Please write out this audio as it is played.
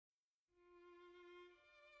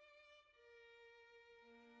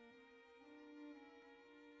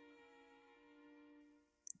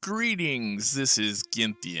Greetings, this is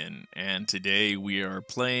Ginthian, and today we are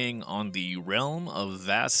playing on the Realm of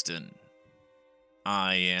Vasten.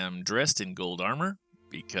 I am dressed in gold armor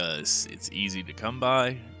because it's easy to come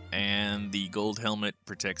by, and the gold helmet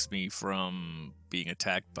protects me from being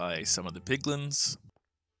attacked by some of the piglins.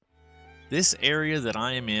 This area that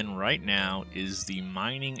I am in right now is the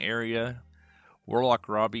mining area. Warlock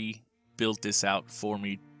Robbie built this out for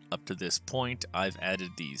me up to this point. I've added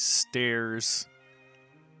these stairs.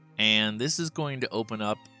 And this is going to open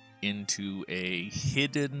up into a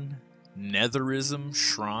hidden netherism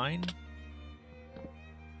shrine,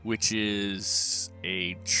 which is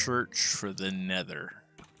a church for the nether.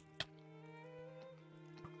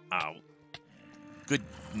 Ow.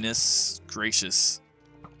 Goodness gracious.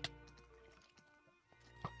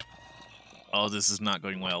 Oh, this is not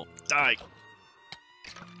going well. Die!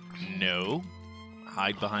 No.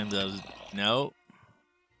 Hide behind the... No.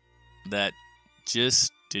 That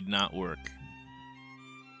just did not work.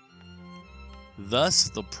 Thus,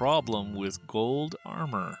 the problem with gold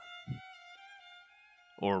armor.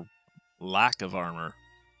 Or lack of armor.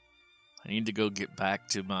 I need to go get back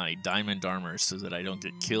to my diamond armor so that I don't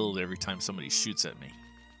get killed every time somebody shoots at me.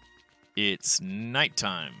 It's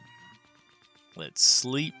nighttime. Let's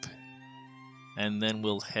sleep. And then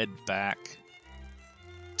we'll head back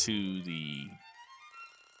to the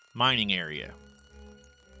mining area.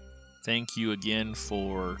 Thank you again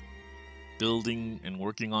for building and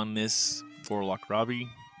working on this, Warlock Robbie.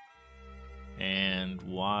 And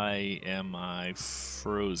why am I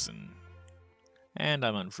frozen? And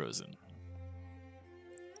I'm unfrozen.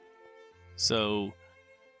 So,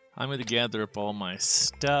 I'm going to gather up all my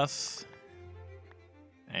stuff.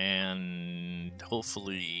 And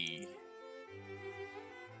hopefully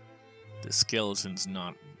the skeleton's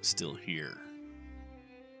not still here.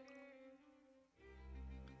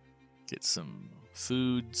 Get some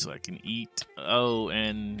food so I can eat. Oh,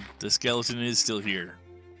 and the skeleton is still here.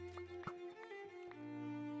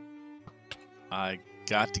 I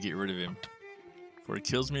got to get rid of him before he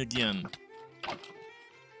kills me again.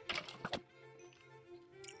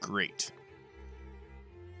 Great.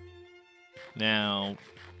 Now,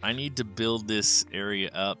 I need to build this area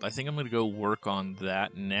up. I think I'm going to go work on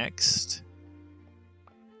that next.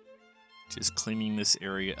 Just cleaning this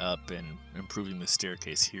area up and improving the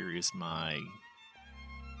staircase. Here is my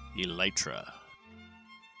elytra.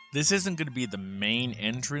 This isn't going to be the main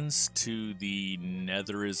entrance to the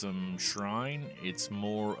netherism shrine. It's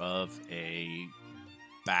more of a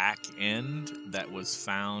back end that was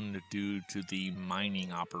found due to the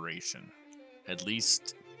mining operation. At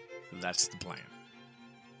least, that's the plan.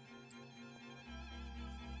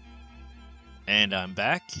 And I'm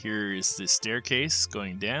back. Here is the staircase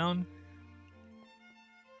going down.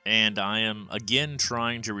 And I am again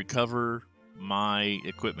trying to recover my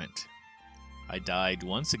equipment. I died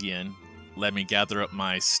once again. Let me gather up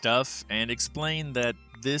my stuff and explain that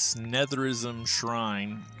this netherism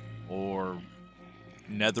shrine or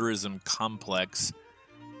netherism complex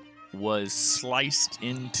was sliced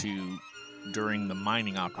into during the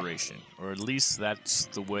mining operation, or at least that's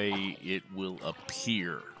the way it will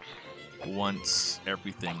appear once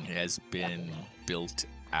everything has been built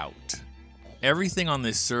out. Everything on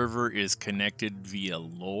this server is connected via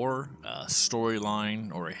lore, a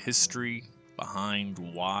storyline, or a history behind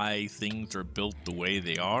why things are built the way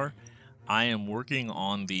they are. I am working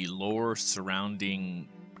on the lore surrounding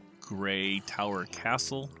Grey Tower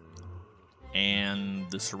Castle and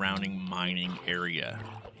the surrounding mining area.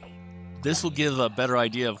 This will give a better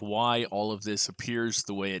idea of why all of this appears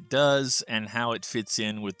the way it does and how it fits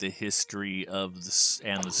in with the history of this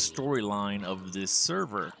and the storyline of this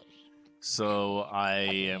server. So I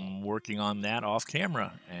am working on that off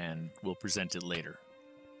camera, and we'll present it later.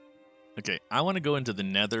 Okay, I want to go into the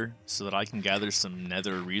nether so that I can gather some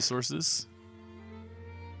nether resources.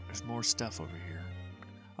 There's more stuff over here.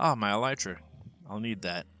 Ah, my elytra. I'll need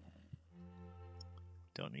that.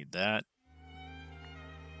 Don't need that.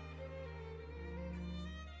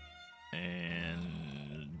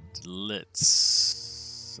 And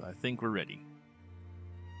I think we're ready.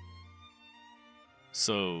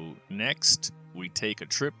 So, next, we take a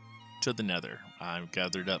trip to the nether. I've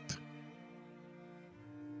gathered up.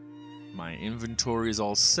 My inventory is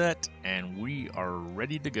all set, and we are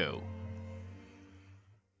ready to go.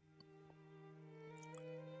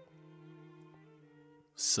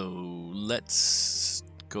 So, let's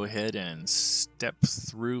go ahead and step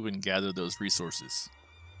through and gather those resources.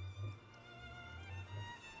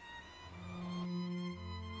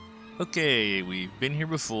 Okay, we've been here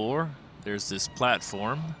before. There's this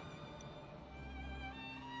platform.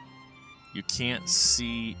 You can't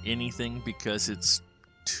see anything because it's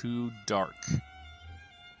too dark. I'm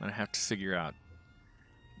gonna have to figure out.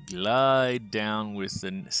 Glide down with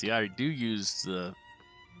the... See, I do use the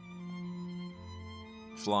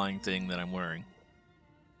flying thing that I'm wearing.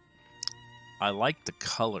 I like the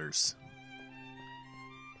colors.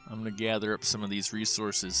 I'm going to gather up some of these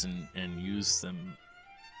resources and use them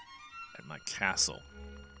at my castle.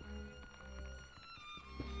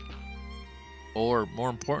 Or, more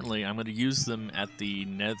importantly, I'm going to use them at the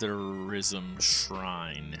Netherism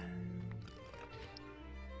Shrine.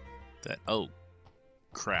 That... Oh.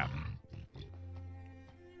 Crap.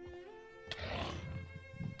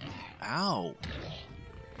 Ow.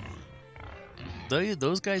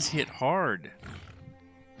 Those guys hit hard.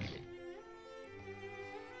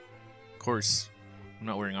 Of course, I'm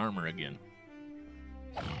not wearing armor again.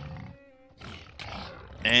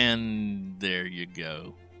 And there you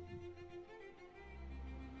go.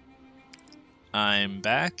 I'm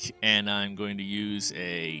back, and I'm going to use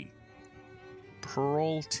a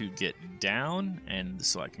pearl to get down, and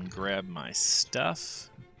so I can grab my stuff.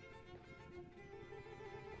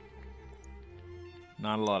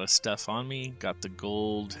 Not a lot of stuff on me. Got the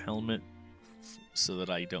gold helmet so that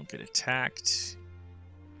I don't get attacked.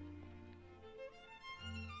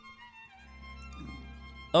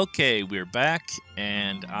 Okay, we're back,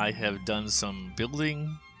 and I have done some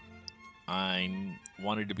building. I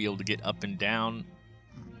wanted to be able to get up and down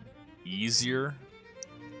easier,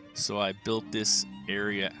 so I built this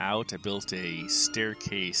area out. I built a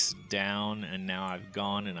staircase down, and now I've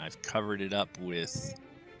gone and I've covered it up with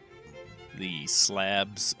the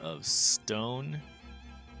slabs of stone.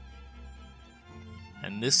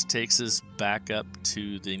 And this takes us back up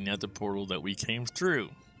to the nether portal that we came through.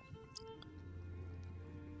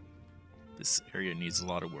 This area needs a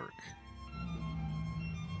lot of work.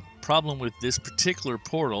 Problem with this particular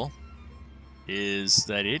portal is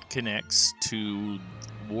that it connects to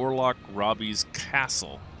Warlock Robbie's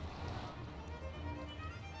castle.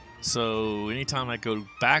 So anytime I go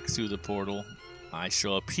back through the portal, I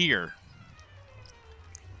show up here.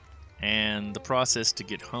 And the process to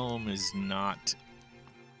get home is not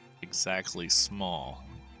exactly small.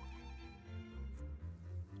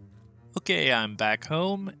 Okay, I'm back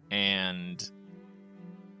home, and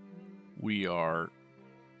we are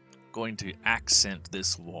going to accent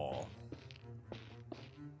this wall.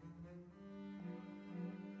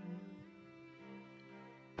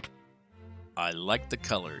 I like the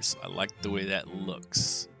colors. I like the way that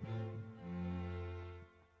looks.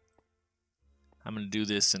 I'm going to do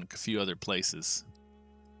this in a few other places.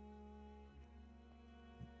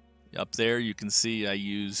 Up there you can see I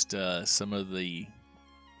used some of the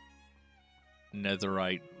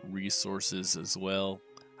netherite resources as well.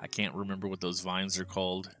 I can't remember what those vines are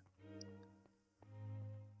called.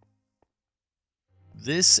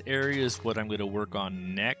 This area is what I'm going to work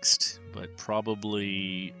on next, but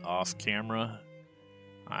probably off camera.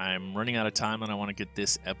 I'm running out of time and I want to get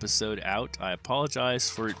this episode out. I apologize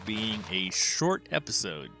for it being a short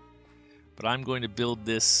episode, but I'm going to build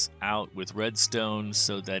this out with redstone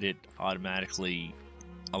so that it automatically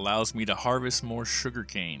allows me to harvest more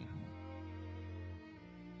sugarcane.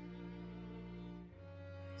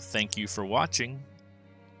 Thank you for watching,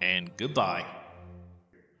 and goodbye.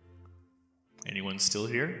 Anyone still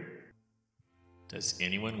here? Does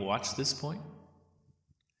anyone watch this point?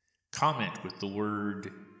 Comment with the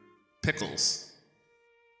word pickles.